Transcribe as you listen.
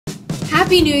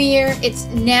Happy New Year! It's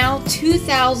now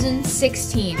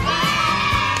 2016.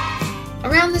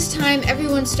 Around this time,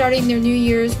 everyone's starting their New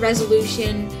Year's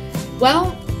resolution. Well,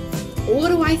 what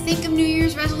do I think of New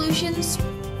Year's resolutions?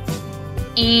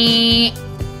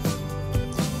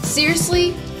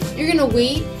 Seriously? You're gonna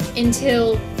wait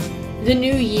until the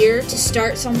new year to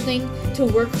start something, to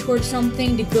work towards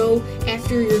something, to go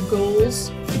after your goals?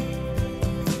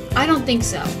 I don't think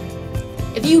so.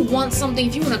 If you want something,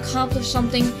 if you want to accomplish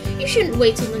something, you shouldn't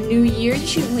wait till the new year. You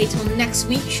shouldn't wait till next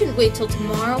week. You shouldn't wait till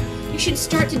tomorrow. You should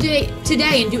start today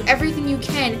and do everything you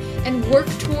can and work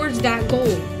towards that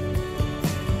goal.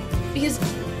 Because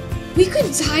we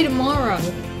could die tomorrow.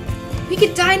 We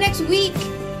could die next week.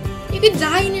 You could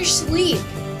die in your sleep.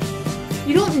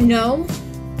 You don't know.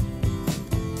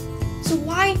 So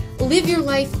why live your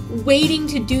life waiting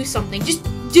to do something? Just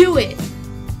do it.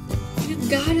 You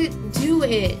gotta do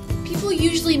it. People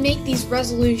usually make these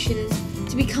resolutions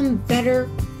to become better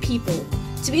people,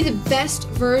 to be the best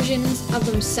versions of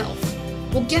themselves.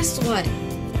 Well, guess what?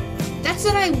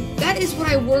 That is what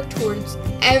I work towards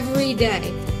every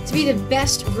day, to be the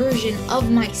best version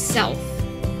of myself.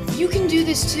 You can do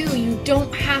this too. You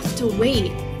don't have to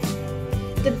wait.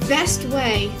 The best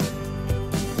way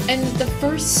and the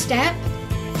first step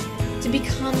to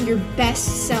become your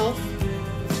best self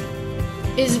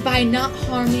is by not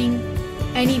harming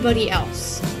anybody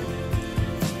else.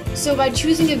 So by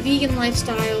choosing a vegan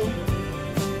lifestyle,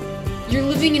 you're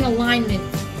living in alignment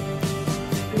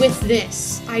with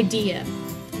this idea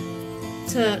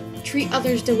to treat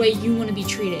others the way you want to be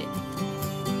treated.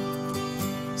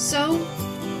 So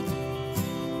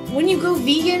when you go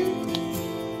vegan,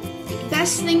 the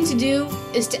best thing to do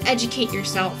is to educate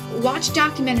yourself. Watch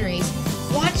documentaries.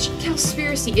 Watch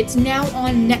Cowspiracy. It's now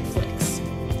on Netflix.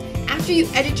 After you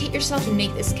educate yourself and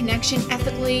make this connection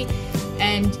ethically,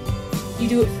 and you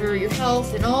do it for your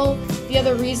health and all the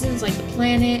other reasons like the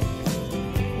planet,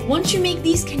 once you make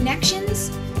these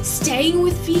connections, staying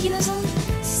with veganism,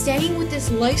 staying with this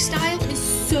lifestyle is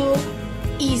so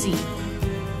easy.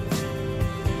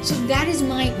 So that is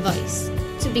my advice.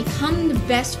 To become the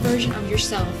best version of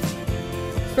yourself,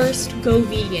 first go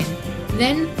vegan,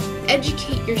 then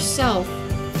educate yourself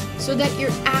so that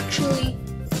you're actually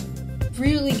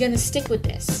really gonna stick with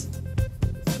this.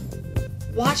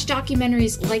 Watch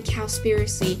documentaries like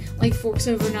Cowspiracy, like Forks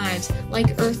Over Knives,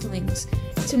 like Earthlings,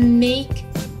 to make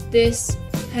this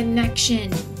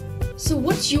connection. So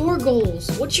what's your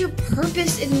goals? What's your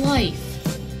purpose in life?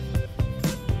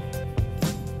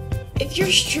 If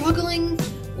you're struggling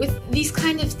with these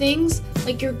kind of things,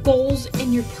 like your goals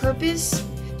and your purpose,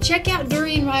 check out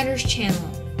Durian Rider's channel.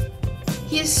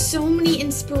 He has so many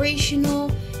inspirational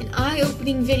and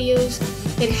eye-opening videos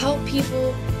that help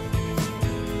people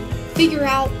figure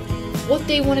out what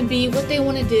they want to be, what they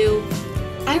want to do.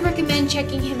 I recommend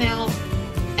checking him out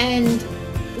and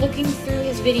looking through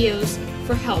his videos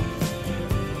for help.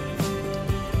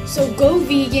 So go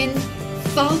vegan,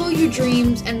 follow your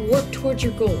dreams, and work towards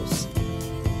your goals.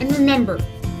 And remember,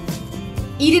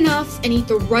 eat enough and eat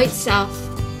the right stuff.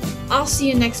 I'll see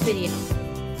you next video.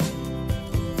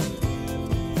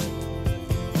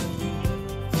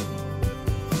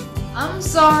 I'm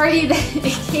sorry that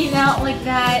it came out like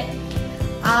that.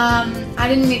 I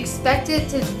didn't expect it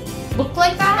to look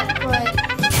like that, but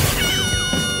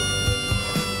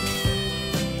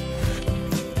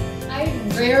I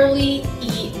rarely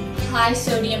eat high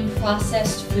sodium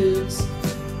processed foods,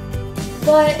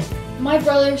 but my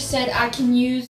brother said I can use